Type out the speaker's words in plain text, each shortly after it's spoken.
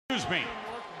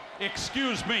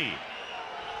Excuse me.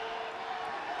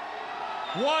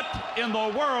 What in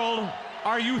the world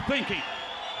are you thinking?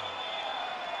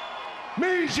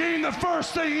 Mean Gene, the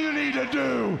first thing you need to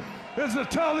do is to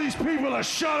tell these people to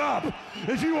shut up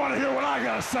if you want to hear what I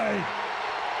gotta say.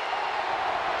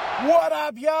 What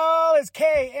up, y'all? It's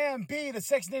KMB, the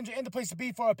Sex Ninja, and the place to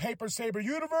be for a Paper Saber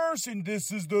universe, and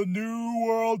this is the New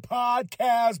World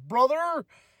Podcast, brother.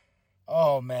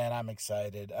 Oh, man, I'm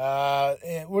excited.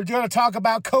 We're going to talk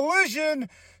about Collision,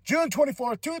 June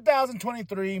 24th,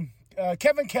 2023.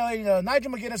 Kevin Kelly,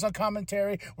 Nigel McGuinness on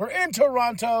commentary. We're in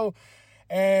Toronto,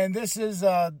 and this is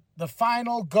the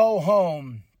final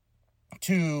go-home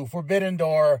to Forbidden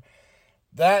Door.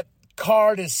 That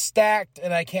card is stacked,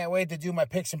 and I can't wait to do my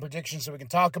picks and predictions so we can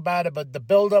talk about it, but the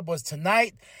build-up was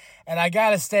tonight, and I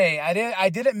got to say, I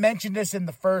didn't mention this in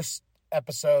the first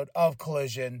episode of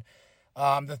Collision,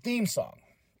 the theme song,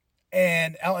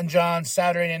 and Elton John's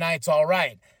Saturday Night's All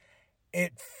Right.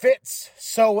 It fits,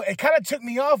 so it kind of took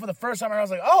me off for the first time. I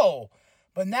was like, oh,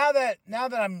 but now that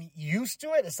I'm used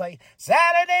to it, it's like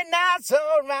Saturday Night's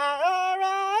All Right, all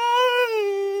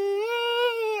right.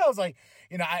 I was like,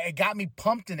 it got me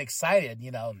pumped and excited,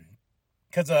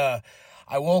 because I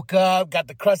woke up, got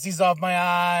the crusties off my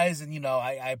eyes, and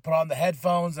I put on the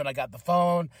headphones and I got the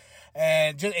phone.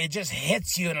 And it just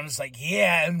hits you, and I'm just like,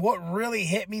 yeah. And what really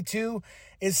hit me, too,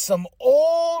 is some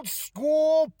old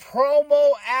school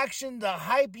promo action to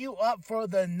hype you up for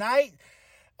the night.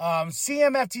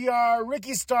 CMFTR,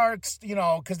 Ricky Starks,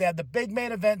 because they had the big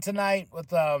main event tonight with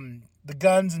the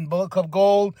Guns and Bullet Club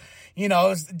Gold.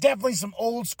 It's definitely some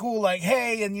old school, like,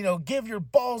 hey, and, give your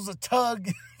balls a tug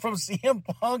from CM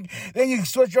Punk. Then you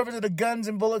switch over to the Guns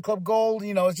and Bullet Club Gold.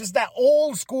 It's just that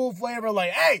old school flavor,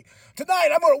 like, hey, tonight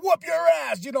I'm going to whoop your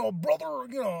ass,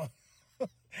 brother,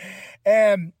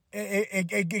 And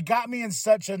it got me in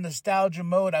such a nostalgia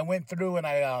mode. I went through and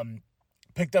I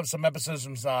picked up some episodes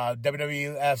from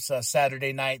WWF's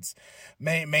Saturday nights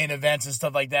main events and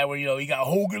stuff like that, where, you got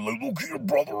Hogan like, look here,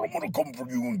 brother, I'm going to come for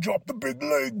you and drop the big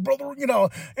leg, brother,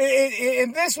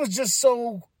 and this was just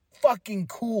so fucking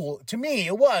cool to me.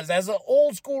 It was, as an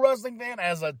old school wrestling fan,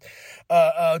 as a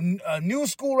new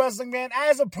school wrestling fan,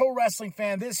 as a pro wrestling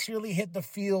fan, this really hit the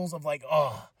feels of like,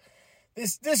 oh,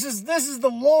 this is the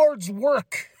Lord's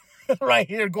work right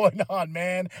here going on,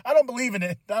 man. I don't believe in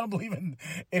it. I don't believe in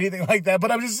anything like that.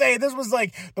 But I'm just saying, this was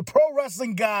like the pro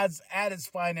wrestling gods at its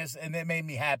finest, and it made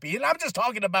me happy. And I'm just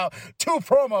talking about 2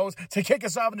 promos to kick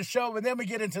us off in the show, and then we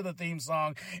get into the theme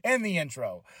song and the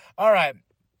intro. All right.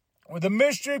 With the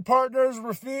mystery partners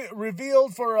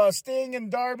revealed for Sting and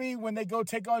Darby when they go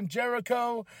take on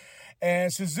Jericho,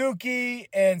 and Suzuki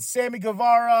and Sammy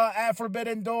Guevara at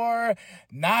Forbidden Door.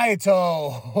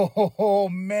 Naito, oh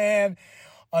man,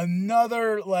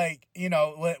 another, like,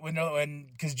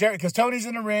 because Tony's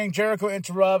in the ring, Jericho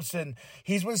interrupts, and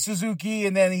he's with Suzuki,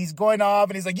 and then he's going off,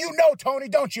 and he's like, Tony,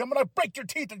 don't you? I'm going to break your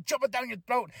teeth and shove it down your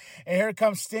throat. And here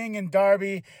comes Sting and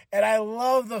Darby, and I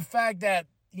love the fact that,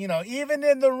 even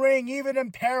in the ring, even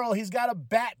in peril, he's got a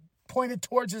bat pointed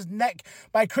towards his neck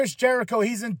by Chris Jericho.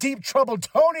 He's in deep trouble.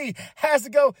 Tony has to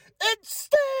go, it's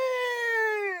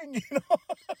Sting!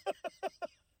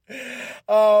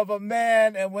 But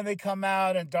man, and when they come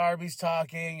out and Darby's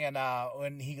talking, and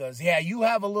when he goes, yeah, you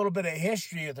have a little bit of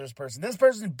history with this person. This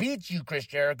person beat you, Chris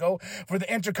Jericho, for the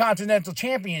Intercontinental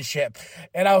Championship.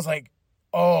 And I was like,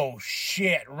 oh,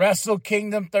 shit, Wrestle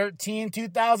Kingdom 13,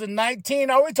 2019.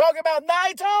 Are we talking about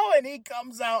Naito? And he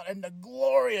comes out in the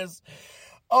glorious,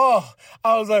 I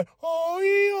was like,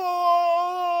 oh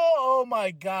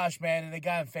my gosh, man. And they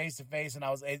got him face to face, and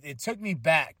it took me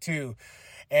back too.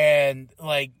 And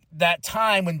like that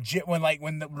time when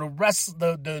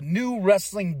the new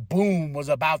wrestling boom was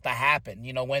about to happen,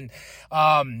 when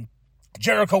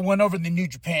Jericho went over to New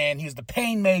Japan. He was the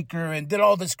Painmaker and did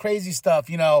all this crazy stuff,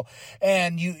 and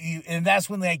and that's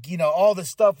when, like, all the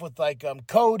stuff with like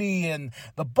Cody and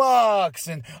the Bucks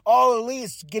and all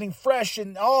Elites getting fresh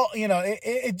and all,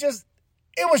 it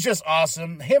was just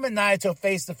awesome. Him and Naito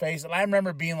face to face. And I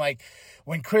remember being like,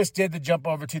 when Chris did the jump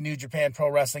over to New Japan Pro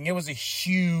Wrestling, it was a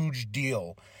huge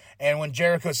deal. And when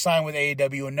Jericho signed with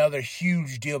AEW, another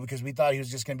huge deal, because we thought he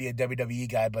was just going to be a WWE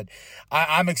guy. But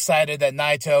I'm excited that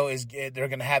they're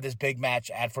going to have this big match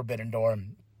at Forbidden Door.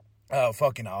 Oh,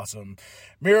 fucking awesome.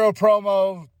 Miro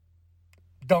promo,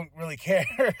 don't really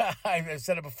care. I've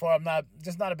said it before, I'm not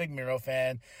a big Miro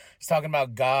fan. He's talking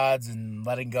about gods and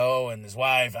letting go and his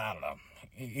wife. I don't know.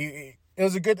 It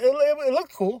was it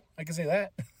looked cool. I can say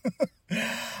that.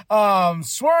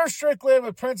 Swerve Strickland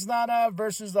with Prince Nana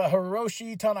versus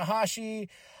Hiroshi Tanahashi.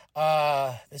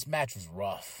 This match was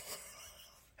rough.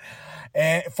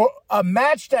 And for a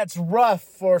match that's rough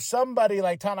for somebody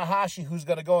like Tanahashi, who's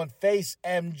going to go and face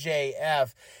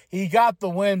MJF, he got the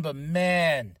win, but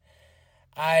man,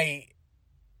 I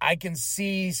can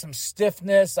see some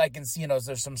stiffness. I can see,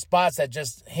 there's some spots that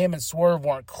just him and Swerve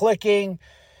weren't clicking.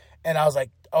 And I was like,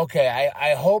 okay,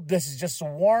 I hope this is just a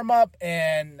warm-up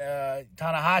and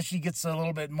Tanahashi gets a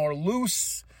little bit more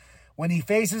loose when he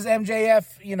faces MJF,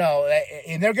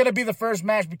 and they're going to be the first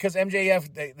match because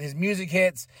MJF, his music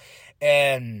hits,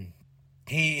 and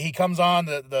he comes on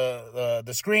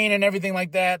the screen and everything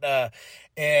like that,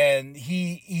 and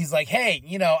he's like, hey,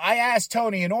 I asked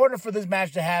Tony, in order for this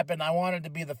match to happen, I want it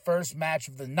to be the first match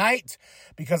of the night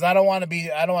because I don't want to be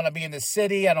in this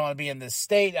city, I don't want to be in this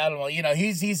state, I don't know,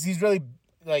 he's really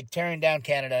like tearing down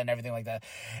Canada and everything like that,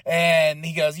 and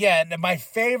he goes, yeah, and my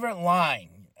favorite line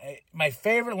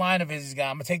of his is, I'm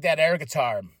gonna take that air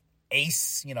guitar,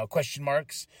 Ace, question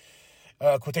marks.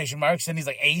 Quotation marks, and he's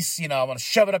like, Ace, I'm gonna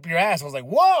shove it up your ass. I was like,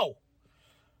 whoa!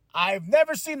 I've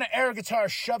never seen an air guitar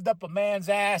shoved up a man's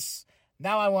ass.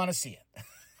 Now I want to see it.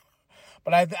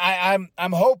 But I'm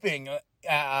hoping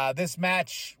this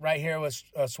match right here was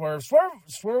Swerve.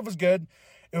 Swerve was good.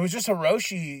 It was just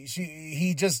Hiroshi.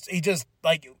 He just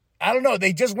like, I don't know.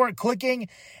 They just weren't clicking,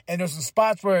 and there's some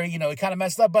spots where he kind of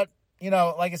messed up. But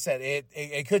like I said,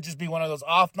 it could just be one of those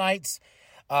off nights.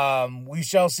 We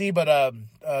shall see, but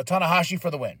Tanahashi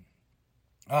for the win.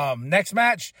 Next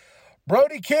match,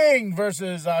 Brody King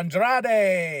versus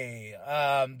Andrade.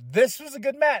 This was a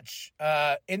good match.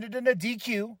 Ended in a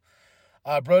DQ.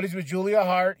 Brody's with Julia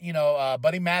Hart.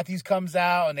 Buddy Matthews comes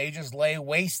out and they just lay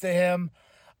waste to him.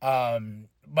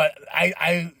 But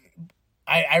I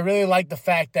really like the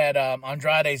fact that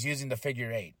Andrade is using the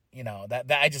figure eight.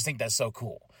 That I just think that's so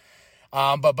cool.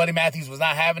 But Buddy Matthews was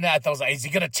not having it. I thought, is he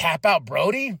going to tap out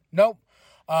Brody? Nope.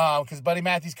 Because Buddy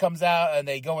Matthews comes out and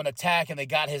they go and attack and they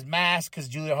got his mask because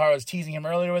Julia Hart was teasing him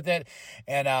earlier with it.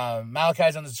 And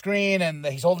Malachi's on the screen and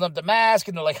he's holding up the mask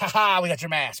and they're like, haha, we got your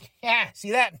mask. Yeah,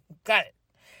 see that? Got it.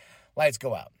 Lights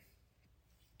go out.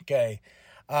 Okay.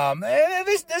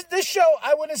 This show,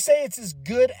 I wouldn't say it's as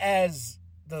good as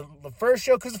the first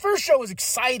show, because the first show was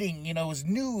exciting, it was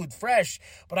new and fresh,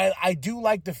 but I do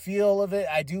like the feel of it.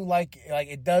 I do like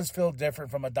it does feel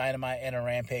different from a Dynamite and a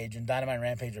Rampage, and Dynamite and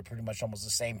Rampage are pretty much almost the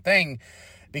same thing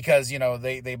because,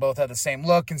 they both have the same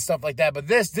look and stuff like that, but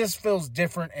this feels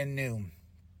different and new.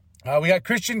 We got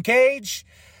Christian Cage,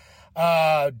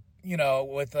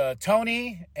 with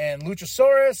Tony and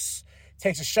Luchasaurus,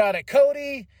 takes a shot at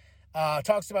Cody,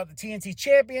 talks about the TNT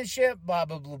Championship, blah,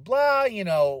 blah, blah, blah,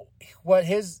 what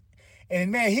his,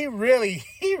 and man, he really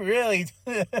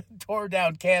tore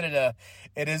down Canada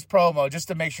in his promo just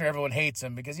to make sure everyone hates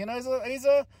him because, he's a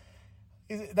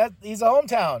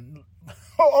hometown.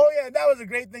 Oh yeah, that was a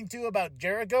great thing too about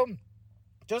Jericho.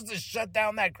 Just to shut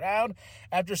down that crowd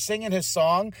after singing his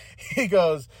song, he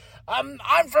goes, I'm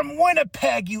from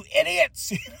Winnipeg, you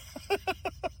idiots.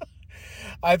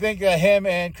 I think him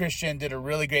and Christian did a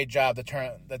really great job to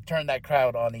turn that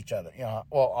crowd on each other. Turn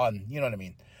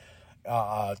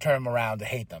them around to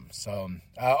hate them. So,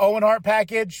 Owen Hart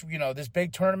package, this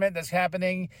big tournament that's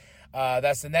happening.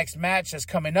 That's the next match that's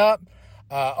coming up.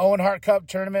 Owen Hart Cup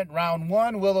tournament, round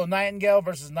 1, Willow Nightingale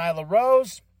versus Nyla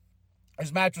Rose.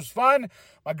 This match was fun.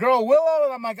 My girl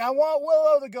Willow, I'm like, I want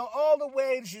Willow to go all the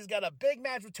way. She's got a big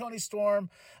match with Toni Storm.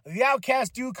 The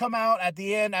Outcasts do come out at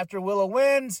the end after Willow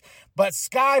wins, but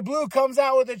Sky Blue comes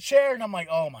out with a chair, and I'm like,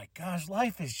 oh my gosh,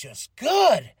 life is just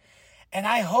good. And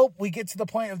I hope we get to the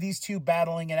point of these two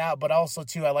battling it out, but also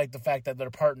too, I like the fact that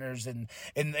they're partners in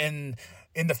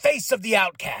the face of the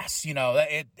Outcasts.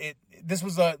 This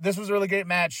was a really great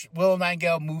match. Willow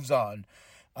Nightingale moves on.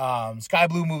 Sky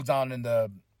Blue moves on in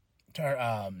the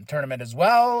tournament as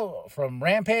well from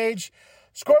Rampage.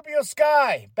 Scorpio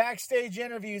Sky backstage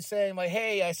interview saying like,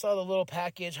 hey, I saw the little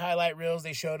package highlight reels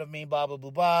they showed of me, blah blah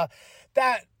blah blah.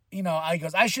 That I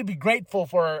goes, I should be grateful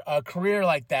for a career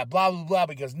like that, blah blah blah.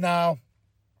 Because no,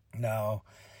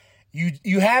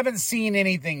 you haven't seen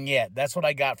anything yet. That's what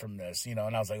I got from this, and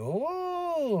I was like,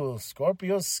 ooh,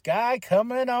 Scorpio Sky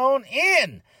coming on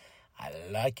in. I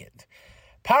like it.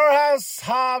 Powerhouse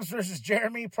Hobbs versus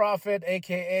Jeremy Prophet,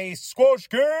 a.k.a. Squash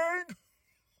Gang.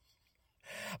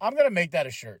 I'm going to make that a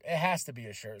shirt. It has to be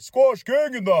a shirt. Squash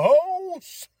Gang in the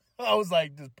house. I was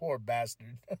like, this poor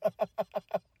bastard.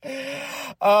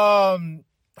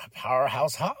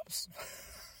 Powerhouse Hobbs.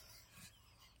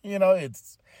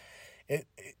 There's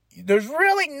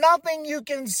really nothing you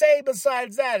can say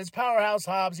besides that. It's Powerhouse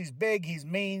Hobbs. He's big. He's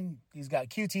mean. He's got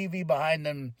QTV behind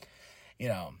him. He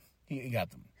got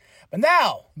them. But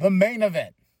now, the main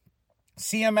event.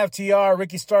 CMFTR,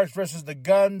 Ricky Starks versus the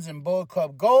Guns and Bullet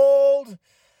Club Gold.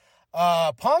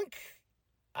 Punk,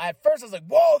 at first I was like,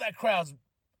 whoa, that crowd's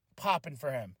popping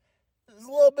for him. There's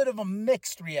a little bit of a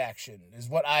mixed reaction is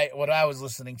what I was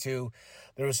listening to.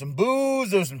 There was some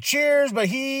boos, there was some cheers, but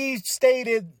he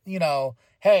stated,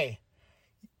 hey,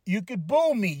 you could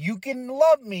boo me, you can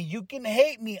love me, you can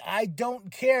hate me, I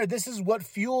don't care. This is what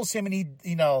fuels him, and he,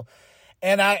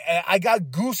 and I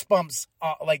got goosebumps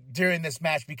during this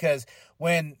match, because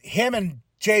when him and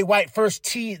Jay White first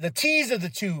the tease of the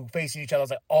two facing each other, I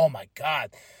was like, oh my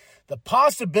God, the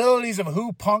possibilities of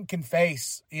who Punk can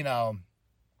face,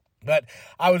 But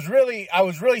I was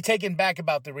really taken back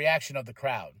about the reaction of the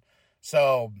crowd.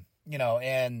 So,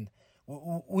 and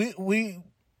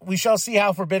we shall see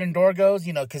how Forbidden Door goes,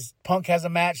 because Punk has a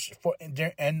match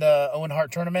in the Owen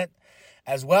Hart tournament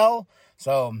as well.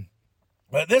 So,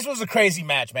 but this was a crazy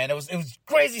match, man. It was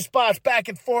crazy spots back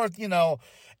and forth,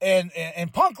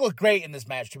 and Punk looked great in this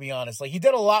match, to be honest. Like, he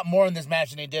did a lot more in this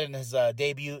match than he did in his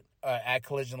debut at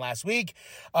Collision last week.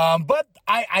 But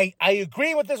I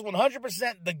agree with this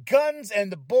 100%. The Guns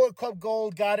and the Bullet Club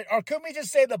Gold got it. Or could we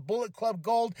just say the Bullet Club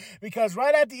Gold? Because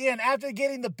right at the end, after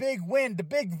getting the big win, the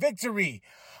big victory,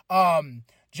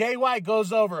 Jay White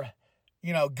goes over,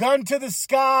 gun to the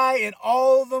sky, and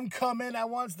all of them come in at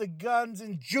once, the Guns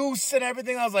and Juice and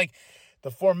everything. I was like,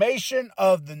 the formation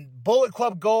of the Bullet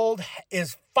Club Gold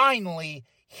is finally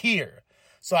here.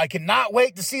 So I cannot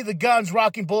wait to see the Guns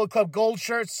rocking Bullet Club Gold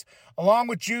shirts along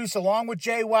with Juice, along with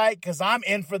Jay White, because I'm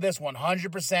in for this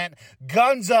 100%.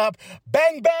 Guns up.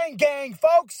 Bang, bang, gang,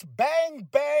 folks. Bang,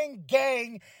 bang,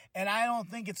 gang. And I don't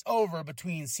think it's over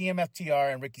between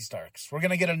CMFTR and Ricky Starks. We're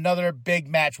going to get another big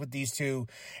match with these two,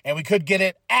 and we could get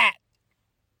it at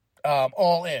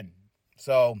All In.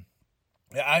 So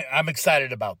I'm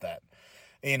excited about that.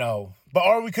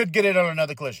 Or we could get it on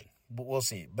another Collision. We'll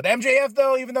see. But MJF,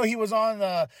 though, even though he was on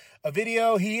a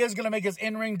video, he is going to make his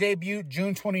in-ring debut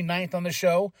June 29th on the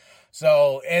show.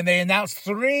 So, and they announced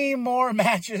 3 more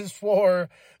matches for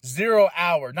 0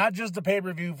 Hour. Not just the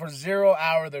pay-per-view, for 0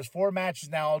 Hour. There's 4 matches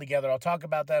now altogether. I'll talk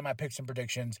about that in my picks and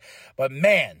predictions. But,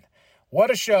 man,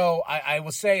 what a show. I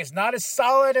will say it's not as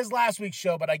solid as last week's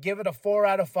show, but I give it a 4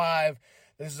 out of 5.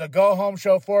 This is a go-home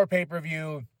show for a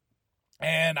pay-per-view.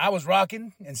 And I was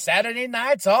rocking. And Saturday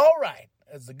night's all right,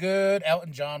 as the good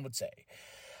Elton John would say.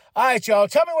 All right, y'all.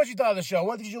 Tell me what you thought of the show.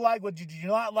 What did you like? What did you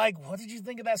not like? What did you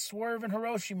think of that Swerve and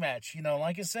Hiroshi match?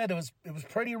 Like I said, it was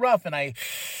pretty rough, and I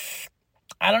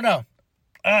don't know.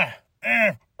 All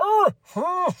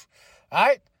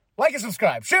right. Like and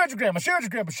subscribe. Share with your grandma. Share with your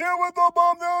grandpa. Share with the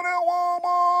bum down at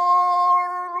Walmart.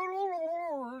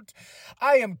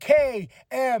 I am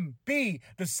KMB,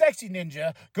 the Sexy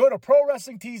Ninja. Go to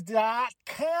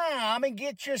ProWrestlingTees.com and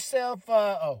get yourself,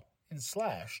 and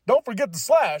slash. Don't forget the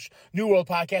slash, New World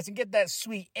Podcast, and get that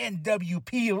sweet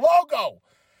nWp logo.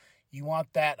 You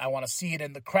want that? I want to see it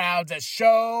in the crowds at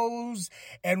shows.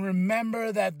 And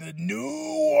remember that the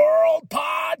New World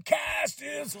Podcast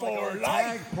is for life.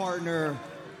 Tag partner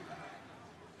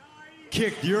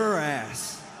kicked your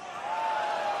ass.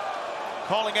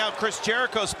 Calling out Chris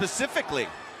Jericho specifically.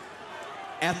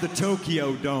 At the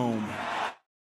Tokyo Dome.